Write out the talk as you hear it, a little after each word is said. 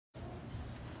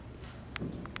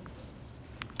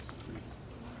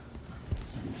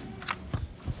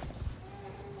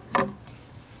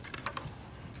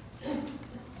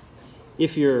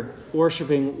If you're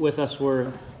worshiping with us,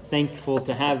 we're thankful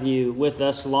to have you with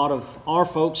us. A lot of our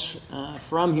folks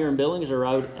from here in Billings are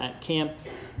out at camp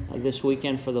this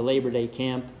weekend for the Labor Day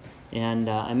camp. And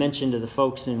I mentioned to the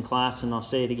folks in class, and I'll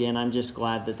say it again, I'm just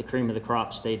glad that the cream of the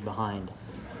crop stayed behind.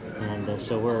 And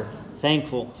so we're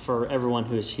thankful for everyone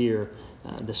who is here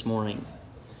this morning.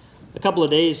 A couple of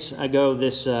days ago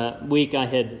this week, I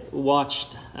had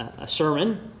watched a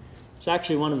sermon. It's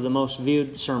actually one of the most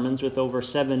viewed sermons with over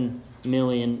 7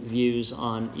 million views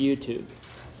on YouTube.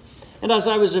 And as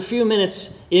I was a few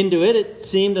minutes into it, it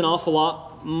seemed an awful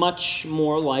lot much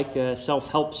more like a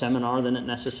self-help seminar than it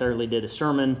necessarily did a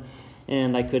sermon,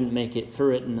 and I couldn't make it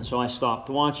through it, and so I stopped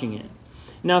watching it.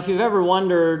 Now, if you've ever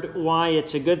wondered why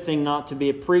it's a good thing not to be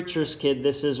a preacher's kid,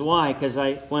 this is why. Because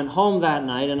I went home that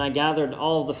night and I gathered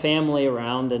all the family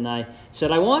around and I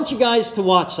said, I want you guys to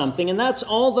watch something. And that's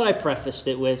all that I prefaced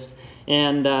it with.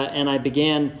 And I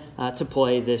began to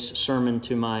play this sermon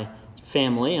to my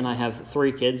family. And I have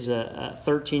 3 kids, a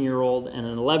 13-year-old and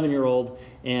an 11-year-old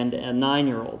and a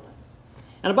 9-year-old.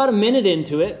 And about a minute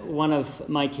into it, one of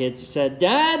my kids said,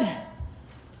 Dad,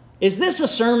 is this a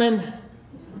sermon?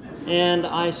 And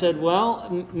I said,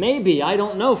 well, maybe. I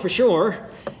don't know for sure.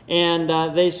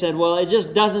 And they said, well, it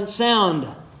just doesn't sound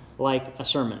like a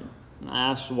sermon. I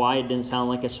asked why it didn't sound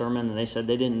like a sermon, and they said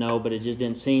they didn't know, but it just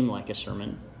didn't seem like a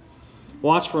sermon.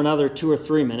 Watched for another 2 or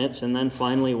 3 minutes, and then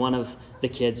finally one of the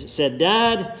kids said,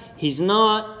 Dad, he's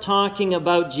not talking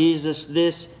about Jesus.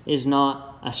 This is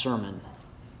not a sermon.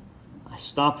 I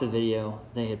stopped the video.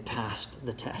 They had passed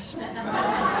the test.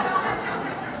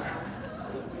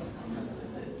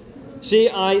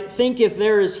 See, I think if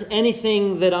there is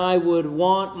anything that I would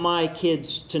want my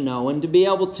kids to know and to be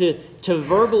able to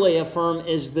verbally affirm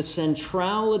is the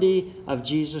centrality of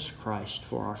Jesus Christ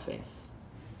for our faith.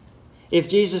 If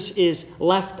Jesus is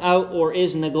left out or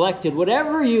is neglected,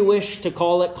 whatever you wish to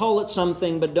call it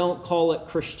something, but don't call it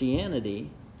Christianity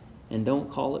and don't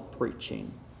call it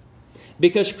preaching.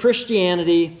 Because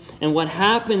Christianity and what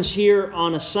happens here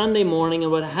on a Sunday morning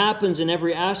and what happens in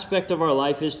every aspect of our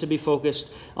life is to be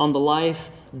focused on the life,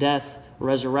 death,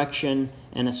 resurrection,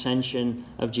 and ascension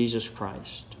of Jesus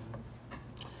Christ.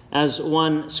 As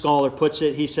one scholar puts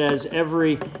it, he says,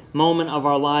 every moment of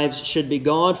our lives should be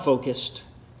God-focused,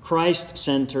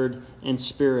 Christ-centered, and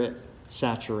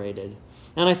Spirit-saturated.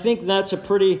 And I think that's a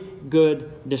pretty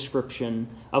good description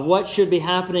of what should be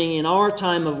happening in our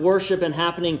time of worship and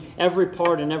happening every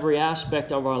part and every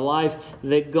aspect of our life,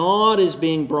 that God is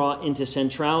being brought into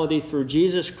centrality through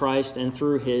Jesus Christ and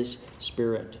through His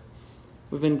Spirit.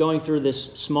 We've been going through this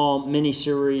small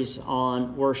mini-series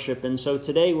on worship, and so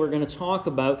today we're going to talk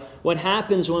about what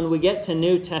happens when we get to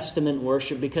New Testament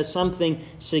worship, because something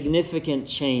significant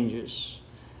changes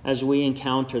as we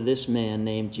encounter this man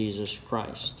named Jesus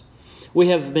Christ. We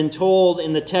have been told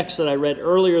in the text that I read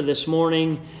earlier this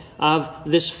morning of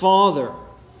this Father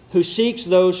who seeks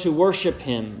those who worship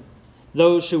Him,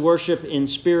 those who worship in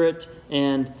spirit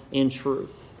and in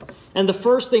truth. And the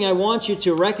first thing I want you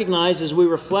to recognize as we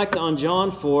reflect on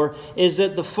John 4 is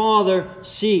that the Father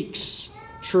seeks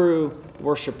true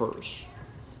worshipers.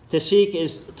 To seek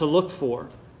is to look for,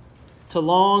 to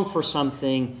long for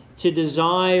something, to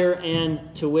desire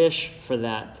and to wish for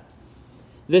that.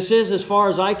 This is, as far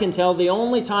as I can tell, the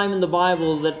only time in the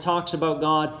Bible that talks about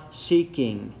God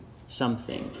seeking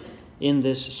something in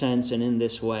this sense and in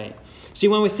this way. See,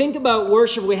 when we think about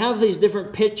worship, we have these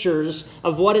different pictures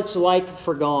of what it's like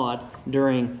for God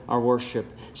during our worship.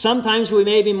 Sometimes we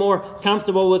may be more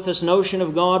comfortable with this notion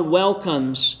of God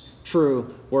welcomes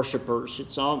true worshipers.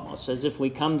 It's almost as if we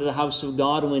come to the house of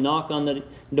God and we knock on the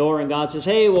door and God says,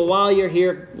 hey, well, while you're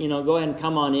here, go ahead and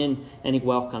come on in, and He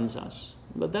welcomes us.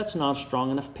 But that's not a strong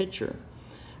enough picture.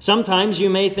 Sometimes you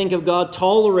may think of God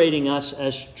tolerating us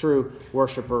as true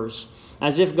worshipers,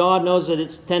 as if God knows that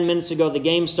it's 10 minutes ago the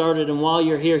game started, and while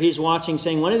you're here, He's watching,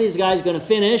 saying, when are these guys going to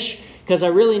finish? Because I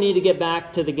really need to get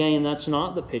back to the game. That's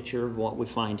not the picture of what we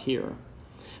find here.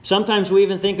 Sometimes we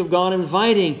even think of God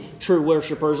inviting true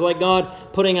worshipers, like God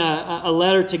putting a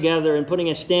letter together and putting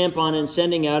a stamp on it and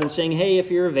sending out and saying, hey, if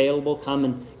you're available, come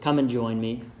and join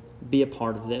me. Be a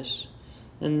part of this.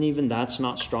 And even that's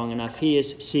not strong enough. He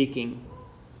is seeking.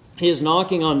 He is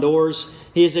knocking on doors.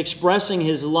 He is expressing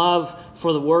His love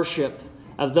for the worship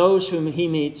of those whom He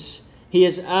meets. He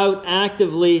is out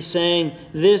actively saying,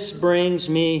 this brings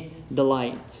me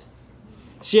delight.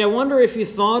 See, I wonder if you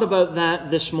thought about that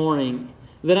this morning,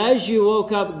 that as you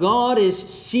woke up, God is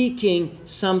seeking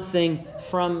something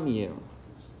from you.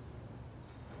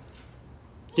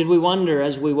 Did we wonder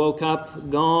as we woke up,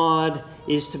 God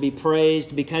is to be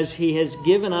praised because He has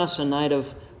given us a night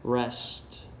of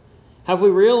rest. Have we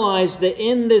realized that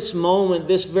in this moment,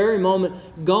 this very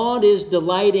moment, God is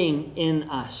delighting in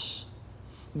us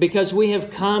because we have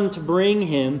come to bring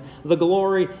Him the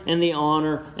glory and the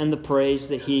honor and the praise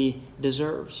that He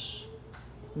deserves?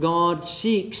 God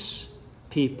seeks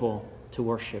people to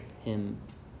worship Him.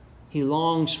 He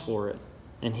longs for it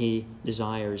and He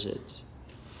desires it.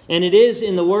 And it is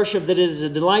in the worship that it is a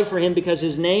delight for Him because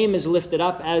His name is lifted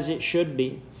up as it should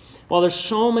be. While there's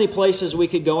so many places we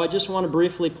could go, I just want to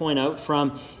briefly point out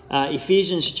from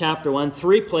Ephesians chapter 1,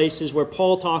 3 places where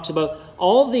Paul talks about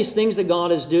all of these things that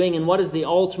God is doing and what is the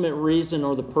ultimate reason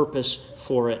or the purpose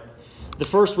for it. The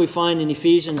first we find in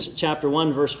Ephesians chapter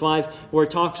 1, verse 5, where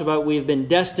it talks about we have been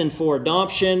destined for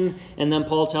adoption, and then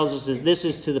Paul tells us that this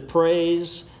is to the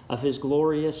praise of His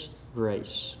glorious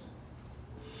grace.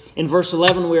 In verse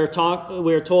 11, we are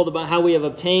told about how we have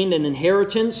obtained an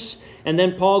inheritance. And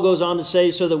then Paul goes on to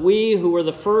say, so that we who were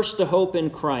the first to hope in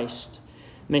Christ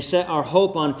may set our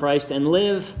hope on Christ and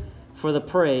live for the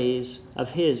praise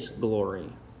of His glory.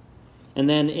 And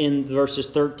then in verses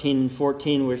 13 and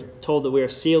 14, we're told that we are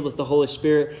sealed with the Holy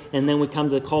Spirit. And then we come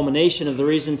to the culmination of the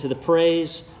reason to the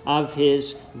praise of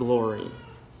His glory.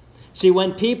 See,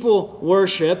 when people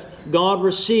worship, God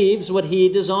receives what He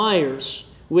desires,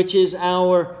 which is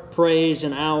our praise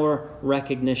and our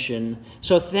recognition.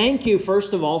 So thank you,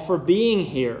 first of all, for being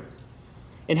here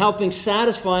and helping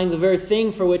satisfying the very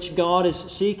thing for which God is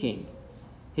seeking,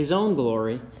 His own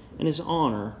glory and His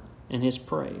honor and His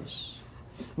praise.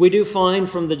 We do find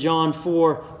from the John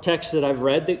 4 text that I've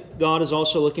read that God is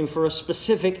also looking for a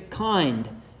specific kind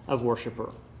of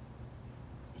worshiper.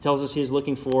 He tells us He is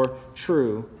looking for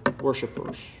true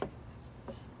worshipers.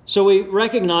 So we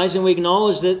recognize and we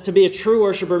acknowledge that to be a true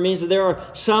worshiper means that there are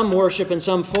some worship and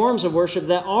some forms of worship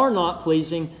that are not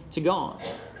pleasing to God.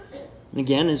 And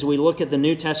again, as we look at the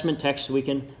New Testament text, we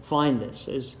can find this.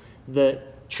 As the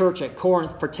church at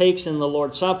Corinth partakes in the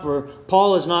Lord's Supper,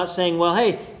 Paul is not saying, well,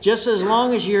 hey, just as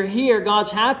long as you're here,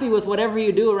 God's happy with whatever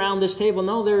you do around this table.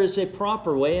 No, there is a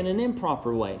proper way and an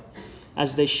improper way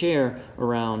as they share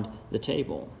around the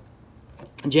table.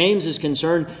 James is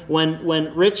concerned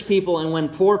when rich people and when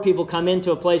poor people come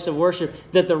into a place of worship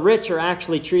that the rich are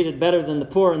actually treated better than the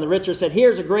poor. And the rich are said,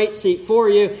 here's a great seat for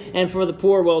you. And for the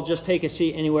poor, well, just take a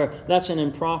seat anywhere. That's an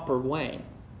improper way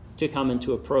to come and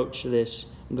to approach this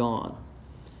God.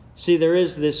 See, there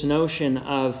is this notion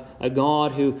of a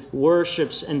God who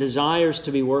worships and desires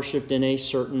to be worshipped in a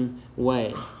certain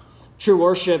way. True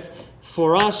worship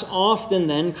for us often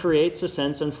then creates a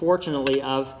sense, unfortunately,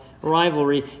 of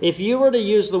rivalry. If you were to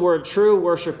use the word true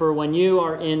worshiper when you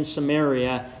are in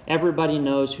Samaria, everybody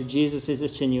knows who Jesus is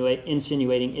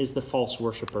insinuating is the false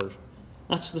worshiper.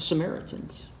 That's the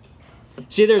Samaritans.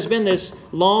 See, there's been this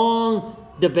long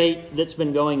debate that's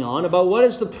been going on about what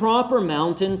is the proper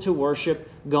mountain to worship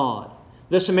God.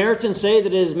 The Samaritans say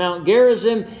that it is Mount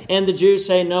Gerizim, and the Jews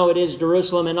say, no, it is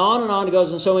Jerusalem, and on it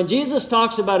goes. And so when Jesus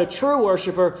talks about a true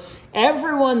worshiper,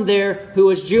 everyone there who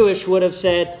was Jewish would have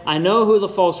said, I know who the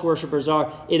false worshipers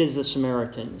are. It is the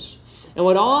Samaritans. And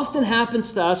what often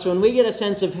happens to us when we get a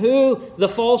sense of who the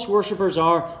false worshipers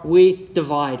are, we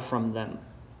divide from them.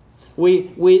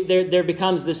 There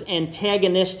becomes this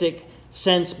antagonistic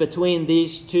sense between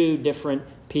these two different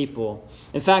people.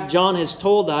 In fact, John has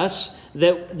told us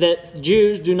that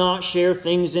Jews do not share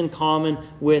things in common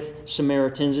with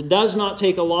Samaritans. It does not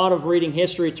take a lot of reading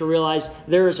history to realize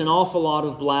there is an awful lot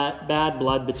of bad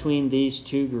blood between these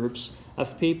two groups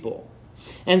of people.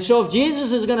 And so if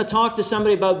Jesus is going to talk to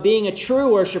somebody about being a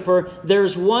true worshiper,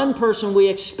 there's one person we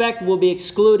expect will be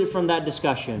excluded from that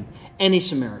discussion: any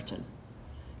Samaritan.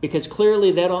 Because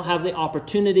clearly they don't have the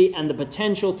opportunity and the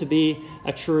potential to be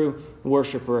a true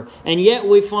worshiper. And yet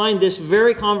we find this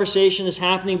very conversation is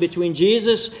happening between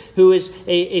Jesus, who is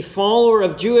a follower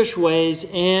of Jewish ways,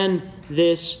 and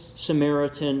this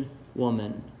Samaritan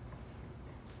woman.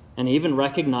 And he even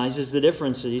recognizes the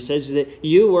differences. He says that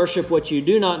you worship what you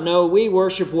do not know, we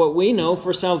worship what we know,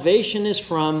 for salvation is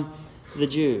from the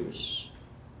Jews.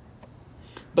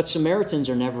 But Samaritans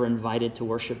are never invited to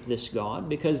worship this God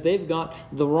because they've got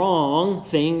the wrong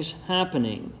things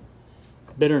happening.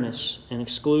 Bitterness and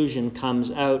exclusion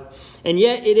comes out. And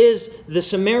yet it is the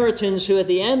Samaritans who at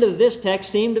the end of this text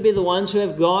seem to be the ones who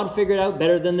have God figured out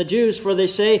better than the Jews. For they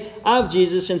say of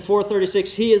Jesus in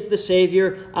 4:36, He is the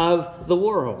Savior of the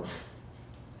world.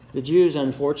 The Jews,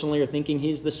 unfortunately, are thinking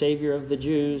He's the Savior of the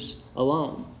Jews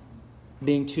alone,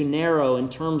 being too narrow in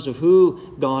terms of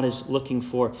who God is looking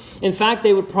for. In fact,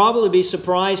 they would probably be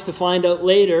surprised to find out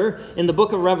later in the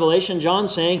book of Revelation, John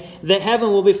saying that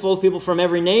heaven will be full of people from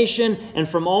every nation and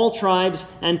from all tribes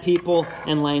and people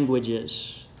and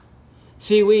languages.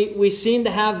 See, we seem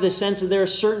to have this sense that there are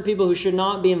certain people who should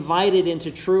not be invited into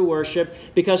true worship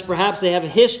because perhaps they have a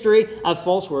history of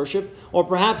false worship, or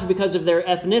perhaps because of their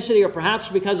ethnicity, or perhaps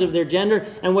because of their gender.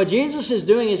 And what Jesus is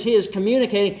doing is he is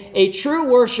communicating a true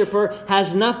worshiper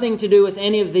has nothing to do with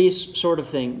any of these sort of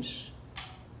things.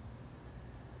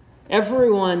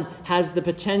 Everyone has the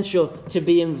potential to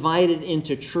be invited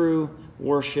into true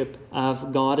worship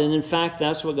of God. And in fact,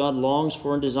 that's what God longs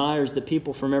for and desires, that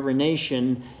people from every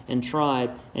nation and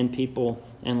tribe and people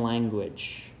and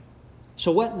language.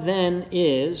 So what then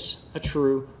is a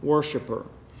true worshiper?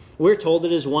 We're told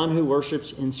it is one who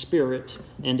worships in spirit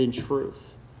and in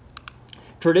truth.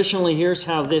 Traditionally, here's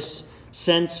how this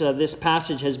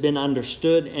passage has been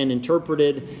understood and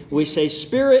interpreted. We say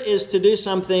spirit is to do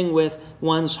something with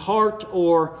one's heart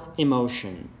or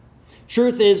emotion.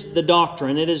 Truth is the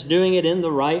doctrine. It is doing it in the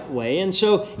right way. And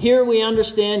so here we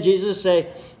understand Jesus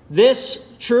say,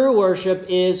 this true worship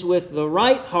is with the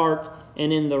right heart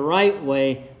and in the right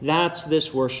way. That's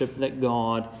this worship that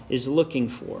God is looking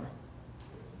for.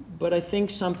 But I think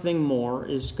something more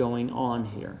is going on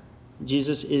here.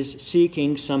 Jesus is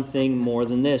seeking something more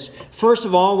than this. First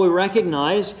of all, we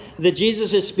recognize that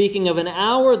Jesus is speaking of an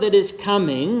hour that is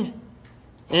coming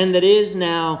and that is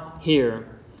now here.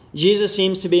 Jesus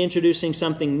seems to be introducing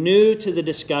something new to the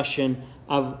discussion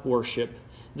of worship.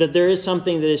 That there is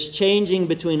something that is changing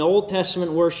between Old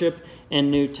Testament worship and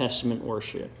New Testament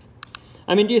worship.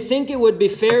 I mean, do you think it would be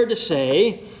fair to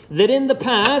say that in the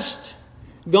past,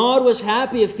 God was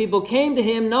happy if people came to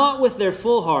Him not with their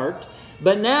full heart,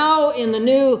 but now in the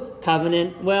New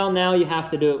Covenant, well, now you have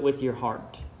to do it with your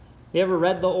heart. You ever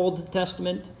read the Old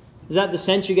Testament? Is that the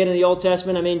sense you get in the Old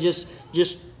Testament? I mean, just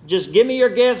give me your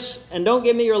gifts and don't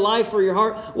give me your life or your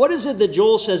heart. What is it that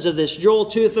Joel says of this? Joel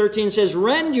 2:13 says,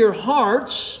 rend your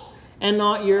hearts and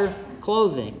not your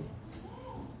clothing.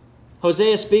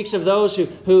 Hosea speaks of those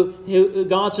who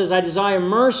God says, I desire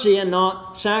mercy and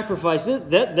not sacrifice.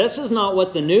 This is not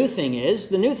what the new thing is.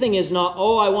 The new thing is not,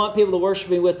 I want people to worship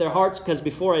me with their hearts, because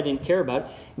before I didn't care about it.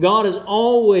 God has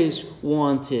always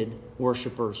wanted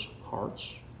worshipers'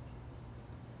 hearts.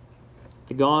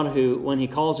 The God who, when He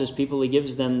calls His people, He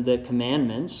gives them the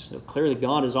commandments. So clearly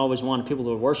God has always wanted people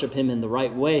to worship Him in the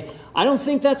right way. I don't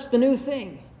think that's the new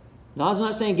thing. God's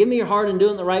not saying, give me your heart and do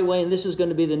it in the right way, and this is going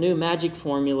to be the new magic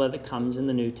formula that comes in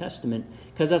the New Testament.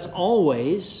 Because that's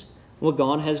always what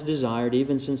God has desired,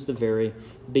 even since the very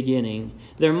beginning.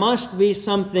 There must be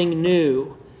something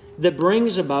new that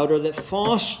brings about or that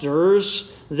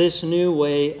fosters this new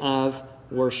way of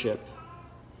worship.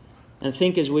 And I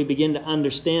think as we begin to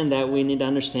understand that, we need to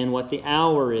understand what the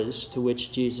hour is to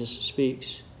which Jesus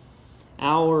speaks.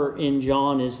 Hour in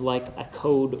John is like a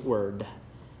code word.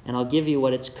 And I'll give you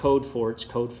what it's code for. It's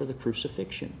code for the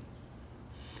crucifixion.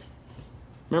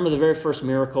 Remember the very first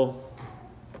miracle?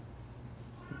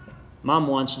 Mom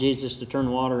wants Jesus to turn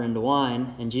water into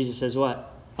wine. And Jesus says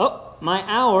what? My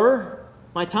hour,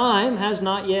 my time has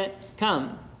not yet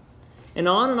come. And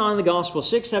on in the gospel,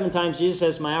 6-7 times Jesus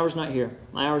says, my hour's not here.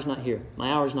 My hour's not here.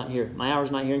 My hour's not here. My hour's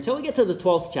not here. Until we get to the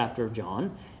 12th chapter of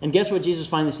John. And guess what Jesus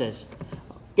finally says?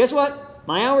 Guess what?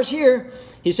 My hour's here.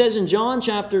 He says in John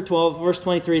chapter 12, verse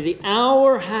 23, the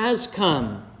hour has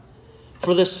come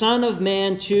for the Son of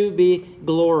Man to be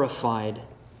glorified. And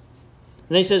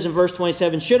then he says in verse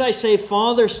 27, should I say,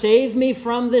 Father, save me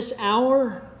from this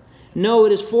hour? No,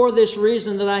 it is for this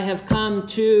reason that I have come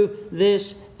to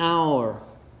this hour.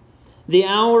 The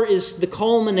hour is the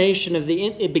culmination of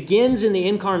it begins in the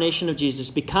incarnation of Jesus,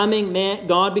 becoming man,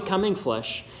 God becoming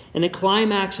flesh. And it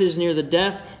climaxes near the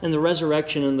death and the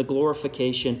resurrection and the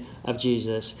glorification of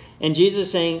Jesus. And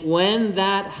Jesus saying, when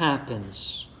that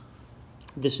happens,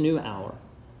 this new hour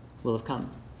will have come.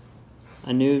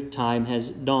 A new time has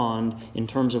dawned in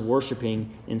terms of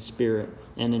worshiping in spirit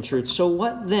and in truth. So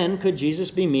what then could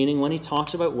Jesus be meaning when He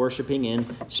talks about worshiping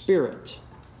in spirit?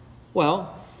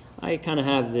 Well, I kind of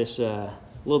have this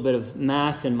little bit of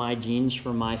math in my genes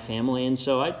from my family, and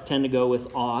so I tend to go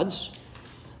with odds.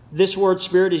 This word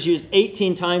spirit is used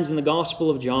 18 times in the Gospel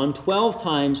of John. 12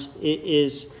 times it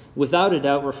is, without a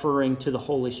doubt, referring to the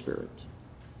Holy Spirit.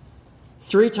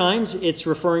 3 times it's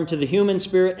referring to the human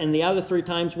spirit, and the other 3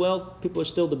 times, well, people are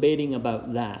still debating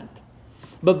about that.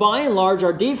 But by and large,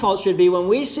 our default should be when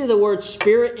we see the word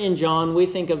spirit in John, we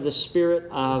think of the Spirit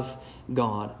of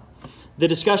God. The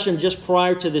discussion just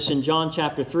prior to this in John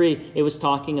chapter 3, it was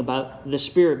talking about the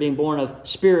Spirit being born of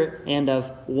spirit and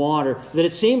of water. That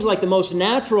it seems like the most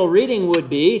natural reading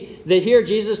would be that here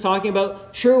Jesus is talking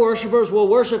about true worshipers will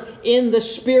worship in the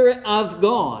Spirit of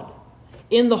God,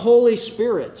 in the Holy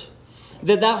Spirit.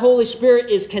 That Holy Spirit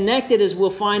is connected, as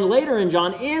we'll find later in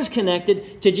John, is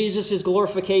connected to Jesus'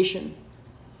 glorification.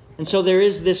 And so there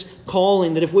is this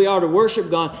calling that if we are to worship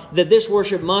God, that this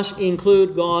worship must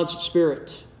include God's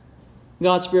Spirit.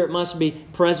 God's Spirit must be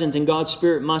present, and God's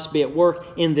Spirit must be at work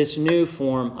in this new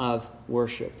form of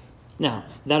worship. Now,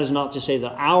 that is not to say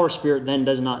that our spirit then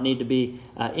does not need to be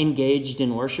engaged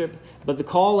in worship, but the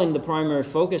calling, the primary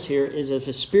focus here is of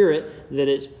a spirit that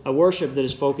is a worship that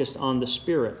is focused on the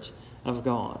Spirit of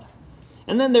God.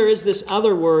 And then there is this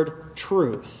other word,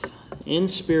 truth, in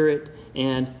spirit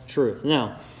and truth.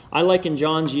 Now, I liken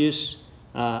John's use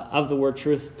of the word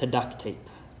truth to duct tape.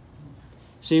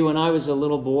 See, when I was a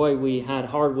little boy, we had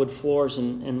hardwood floors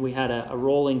and we had a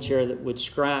rolling chair that would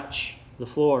scratch the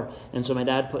floor. And so my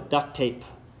dad put duct tape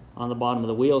on the bottom of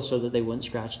the wheels so that they wouldn't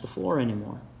scratch the floor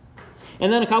anymore.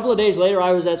 And then a couple of days later,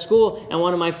 I was at school and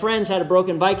one of my friends had a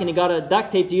broken bike and he got a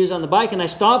duct tape to use on the bike. And I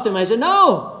stopped him. I said,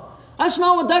 "No, that's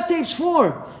not what duct tape's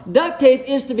for. Duct tape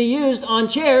is to be used on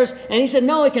chairs." And he said,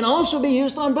 "No, it can also be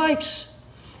used on bikes."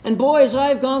 And boy, as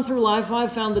I've gone through life,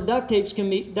 I've found that duct tape can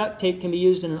be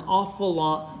used in an awful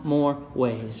lot more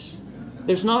ways.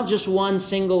 There's not just one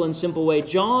single and simple way.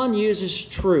 John uses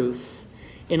truth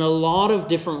in a lot of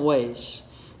different ways.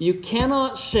 You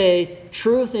cannot say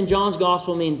truth in John's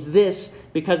gospel means this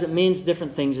because it means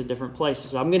different things at different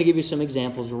places. I'm going to give you some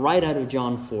examples right out of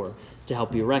John 4 to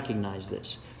help you recognize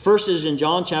this. First is in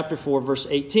John chapter 4, verse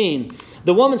 18.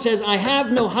 The woman says, "I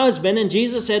have no husband." And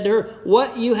Jesus said to her,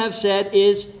 "What you have said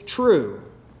is true."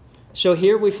 So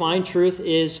here we find truth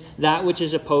is that which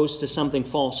is opposed to something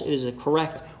false. It is a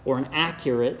correct or an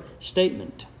accurate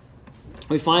statement.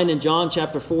 We find in John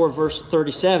chapter 4, verse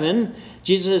 37,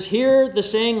 Jesus says, "Here the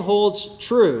saying holds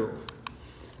true.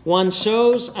 One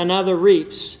sows, another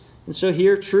reaps." And so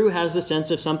here, true has the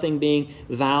sense of something being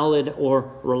valid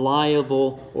or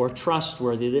reliable or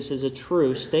trustworthy. This is a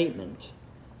true statement.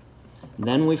 And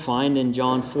then we find in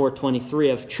John 4:23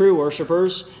 of true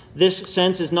worshipers, this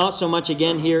sense is not so much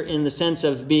again here in the sense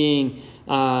of being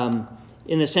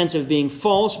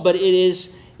false, but it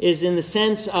is in the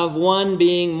sense of one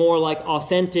being more like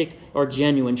authentic or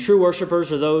genuine. True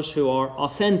worshipers are those who are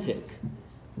authentic.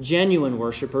 Genuine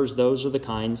worshipers, those are the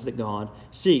kinds that God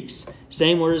seeks.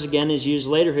 Same words again is used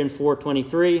later in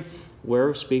 4:23, where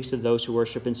it speaks of those who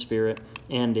worship in spirit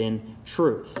and in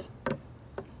truth.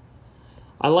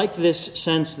 I like this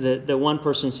sense that one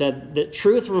person said that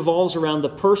truth revolves around the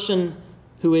person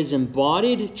who is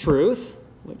embodied truth,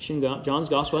 which in John's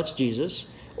gospel, that's Jesus,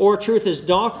 or truth is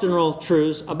doctrinal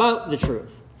truths about the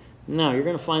truth. Now, you're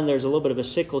going to find there's a little bit of a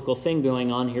cyclical thing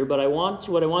going on here, but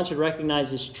what I want you to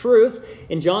recognize is truth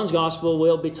in John's gospel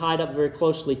will be tied up very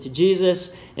closely to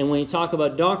Jesus. And when you talk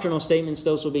about doctrinal statements,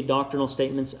 those will be doctrinal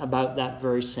statements about that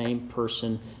very same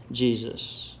person,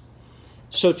 Jesus.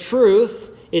 So truth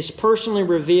is personally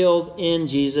revealed in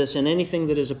Jesus, and anything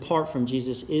that is apart from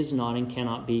Jesus is not and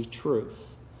cannot be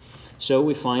truth. So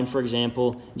we find, for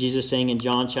example, Jesus saying in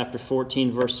John chapter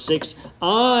 14, verse 6,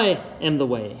 "I am the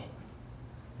way,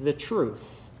 the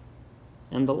truth,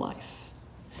 and the life.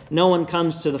 No one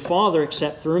comes to the Father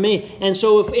except through me." And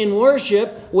so if in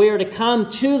worship we are to come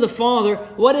to the Father,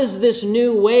 what is this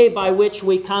new way by which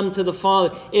we come to the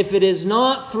Father? If it is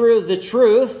not through the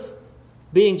truth,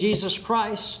 being Jesus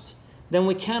Christ, then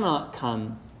we cannot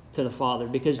come to the Father,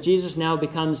 because Jesus now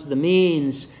becomes the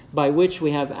means by which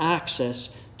we have access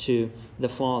to the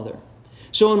Father.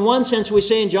 So in one sense, we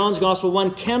say in John's Gospel,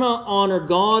 one cannot honor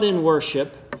God in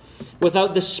worship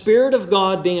without the Spirit of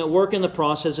God being at work in the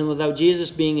process and without Jesus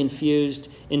being infused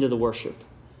into the worship.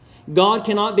 God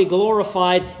cannot be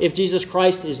glorified if Jesus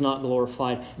Christ is not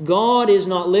glorified. God is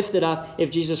not lifted up if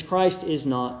Jesus Christ is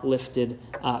not lifted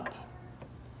up.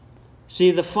 See,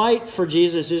 the fight for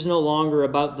Jesus is no longer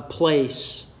about the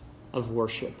place of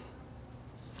worship.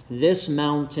 This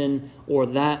mountain or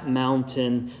that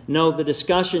mountain. No, the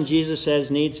discussion, Jesus says,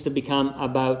 needs to become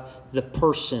about the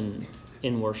person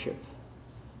in worship.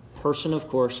 Person, of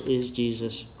course, is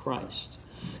Jesus Christ.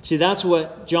 See, that's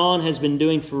what John has been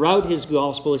doing throughout his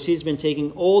gospel, is he's been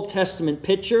taking Old Testament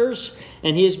pictures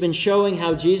and he has been showing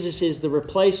how Jesus is the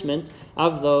replacement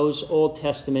of those Old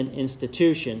Testament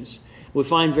institutions. We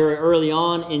find very early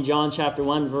on in John chapter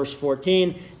 1, verse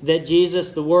 14, that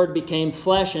Jesus, the Word, became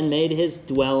flesh and made his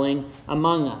dwelling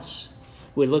among us.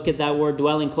 We look at that word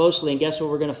dwelling closely, and guess what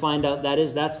we're going to find out that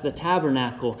is? That's the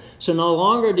tabernacle. So no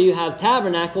longer do you have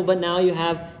tabernacle, but now you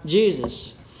have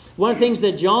Jesus. One of the things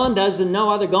that John does and no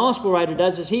other gospel writer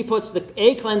does is he puts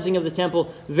a cleansing of the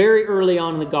temple very early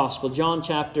on in the gospel, John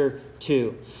chapter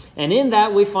 2. And in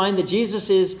that we find that Jesus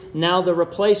is now the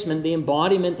replacement, the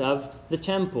embodiment of the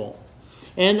temple.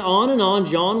 And on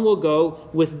John will go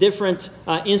with different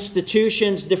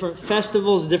institutions, different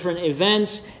festivals, different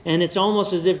events, and it's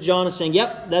almost as if John is saying,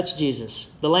 yep, that's Jesus.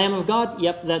 The Lamb of God,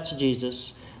 yep, that's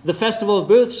Jesus. The Festival of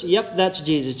Booths, yep, that's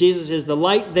Jesus. Jesus is the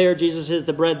light there, Jesus is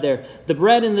the bread there. The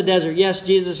bread in the desert, yes,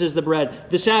 Jesus is the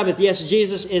bread. The Sabbath, yes,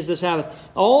 Jesus is the Sabbath.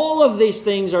 All of these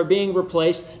things are being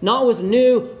replaced, not with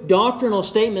new doctrinal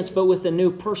statements, but with a new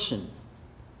person,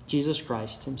 Jesus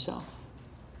Christ himself.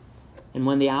 And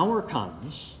when the hour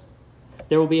comes,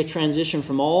 there will be a transition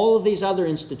from all of these other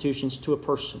institutions to a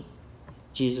person,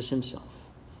 Jesus himself.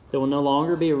 There will no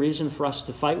longer be a reason for us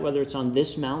to fight whether it's on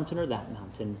this mountain or that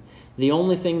mountain. The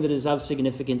only thing that is of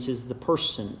significance is the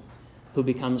person who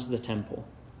becomes the temple,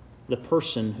 the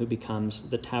person who becomes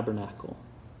the tabernacle.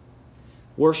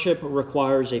 Worship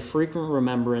requires a frequent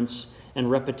remembrance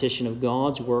and repetition of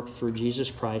God's work through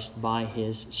Jesus Christ by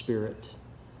his Spirit.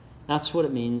 That's what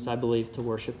it means, I believe, to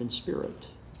worship in spirit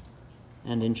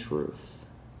and in truth.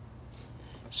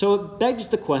 So it begs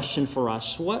the question for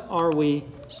us, what are we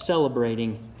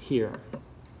celebrating here?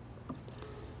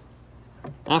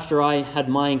 After I had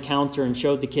my encounter and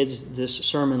showed the kids this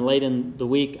sermon late in the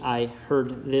week, I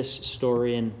heard this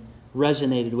story and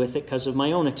resonated with it because of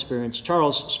my own experience.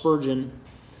 Charles Spurgeon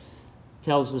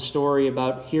tells the story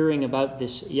about hearing about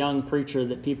this young preacher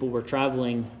that people were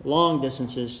traveling long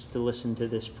distances to listen to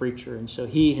this preacher. And so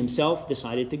he himself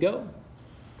decided to go.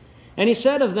 And he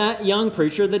said of that young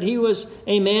preacher that he was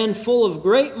a man full of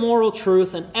great moral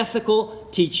truth and ethical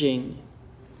teaching,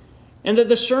 and that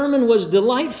the sermon was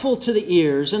delightful to the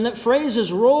ears, and that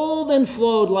phrases rolled and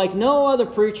flowed like no other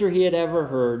preacher he had ever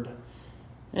heard.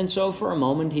 And so for a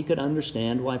moment he could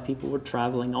understand why people were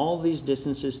traveling all these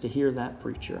distances to hear that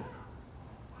preacher.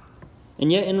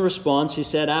 And yet in response, he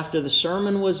said, after the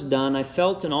sermon was done, I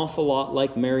felt an awful lot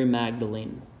like Mary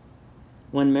Magdalene,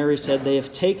 when Mary said, they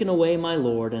have taken away my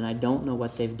Lord, and I don't know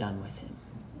what they've done with him.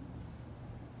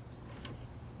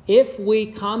 If we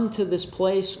come to this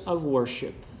place of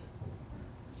worship,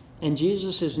 and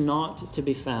Jesus is not to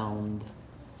be found,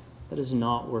 that is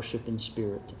not worship in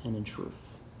spirit and in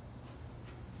truth.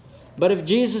 But if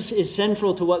Jesus is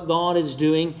central to what God is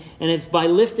doing, and if by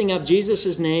lifting up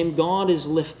Jesus' name, God is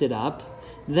lifted up,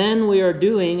 then we are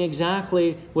doing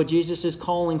exactly what Jesus is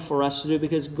calling for us to do,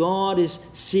 because God is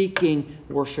seeking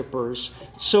worshipers.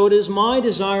 So it is my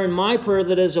desire and my prayer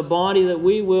that as a body that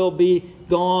we will be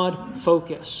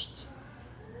God-focused.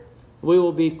 We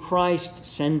will be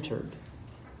Christ-centered.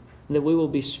 That we will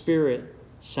be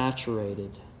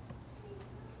Spirit-saturated.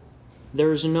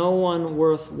 There is no one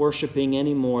worth worshiping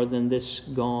any more than this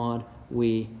God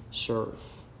we serve.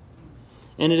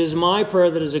 And it is my prayer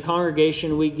that as a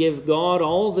congregation we give God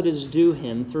all that is due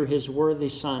him through his worthy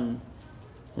Son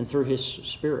and through his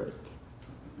Spirit,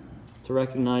 to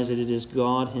recognize that it is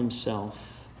God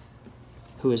himself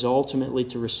who is ultimately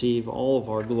to receive all of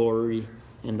our glory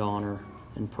and honor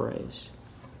and praise.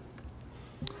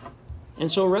 And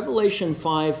so Revelation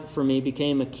 5 for me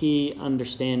became a key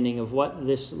understanding of what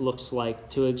this looks like,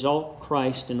 to exalt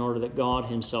Christ in order that God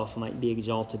himself might be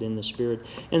exalted in the Spirit.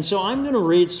 And so I'm going to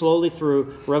read slowly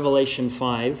through Revelation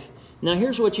 5. Now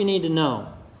here's what you need to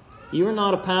know. You are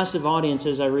not a passive audience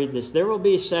as I read this. There will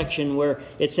be a section where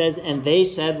it says, and they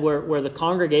said, where the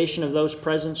congregation of those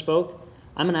present spoke.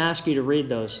 I'm going to ask you to read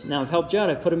those. Now I've helped you out.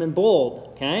 I've put them in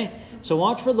bold. Okay? So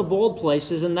watch for the bold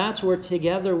places, and that's where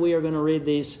together we are going to read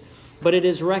these. But it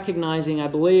is recognizing, I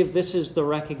believe this is the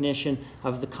recognition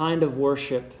of the kind of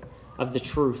worship of the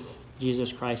truth,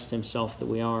 Jesus Christ himself, that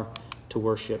we are to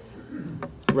worship.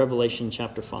 Revelation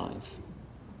chapter 5.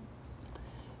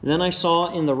 Then I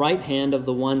saw in the right hand of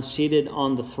the one seated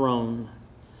on the throne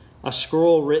a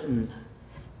scroll written,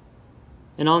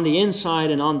 and on the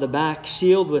inside and on the back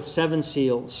sealed with 7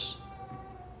 seals.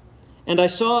 And I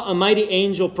saw a mighty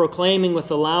angel proclaiming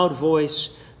with a loud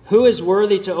voice, who is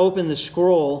worthy to open the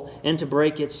scroll and to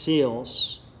break its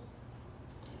seals?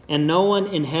 And no one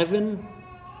in heaven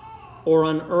or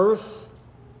on earth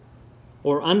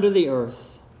or under the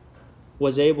earth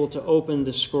was able to open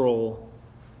the scroll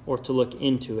or to look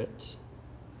into it.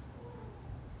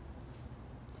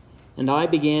 And I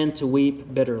began to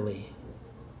weep bitterly,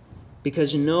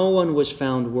 because no one was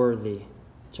found worthy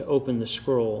to open the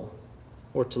scroll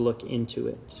or to look into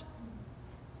it.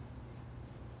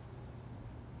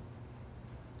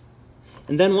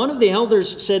 And then one of the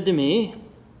elders said to me,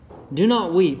 do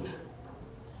not weep.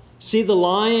 See, the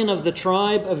Lion of the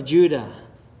tribe of Judah,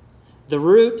 the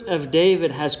Root of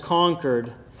David, has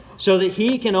conquered, so that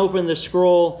he can open the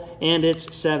scroll and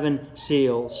its 7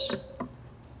 seals.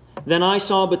 Then I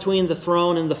saw between the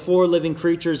throne and the 4 living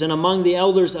creatures, and among the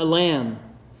elders a lamb,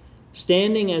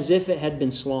 standing as if it had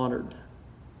been slaughtered,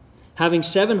 having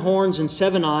 7 horns and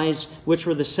 7 eyes, which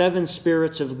were the 7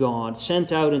 spirits of God,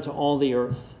 sent out into all the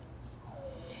earth.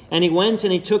 And he went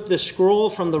and he took the scroll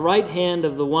from the right hand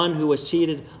of the one who was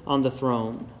seated on the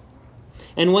throne.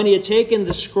 And when he had taken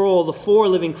the scroll, the 4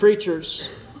 living creatures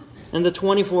and the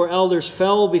 24 elders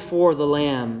fell before the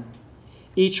Lamb,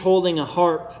 each holding a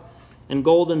harp and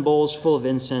golden bowls full of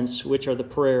incense, which are the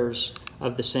prayers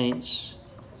of the saints.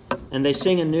 And they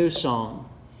sing a new song.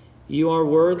 You are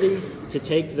worthy to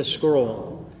take the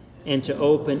scroll and to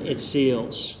open its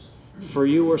seals. For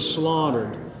you were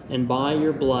slaughtered, and by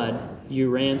your blood you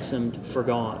ransomed for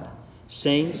God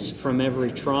saints from every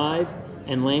tribe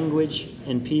and language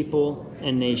and people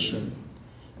and nation.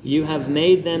 You have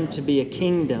made them to be a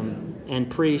kingdom and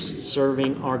priests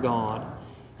serving our God,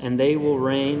 and they will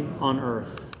reign on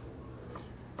earth.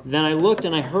 Then I looked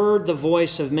and I heard the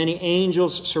voice of many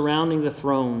angels surrounding the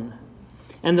throne,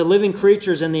 and the living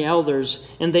creatures and the elders,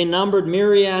 and they numbered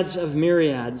myriads of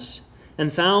myriads,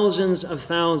 and thousands of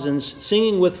thousands,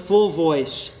 singing with full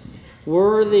voice,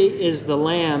 Worthy is the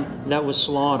Lamb that was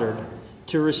slaughtered,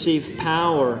 to receive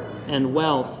power and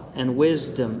wealth and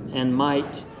wisdom and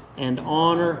might and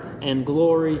honor and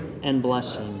glory and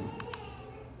blessing.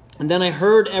 And then I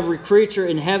heard every creature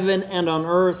in heaven and on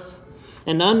earth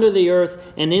and under the earth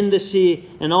and in the sea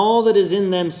and all that is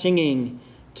in them singing,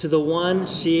 To the one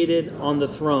seated on the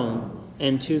throne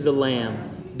and to the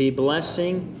Lamb be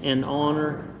blessing and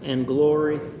honor and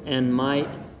glory and might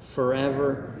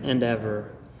forever and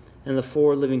ever. And the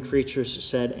 4 living creatures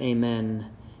said, Amen.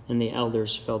 And the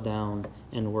elders fell down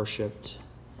and worshipped.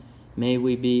 May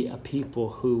we be a people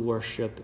who worship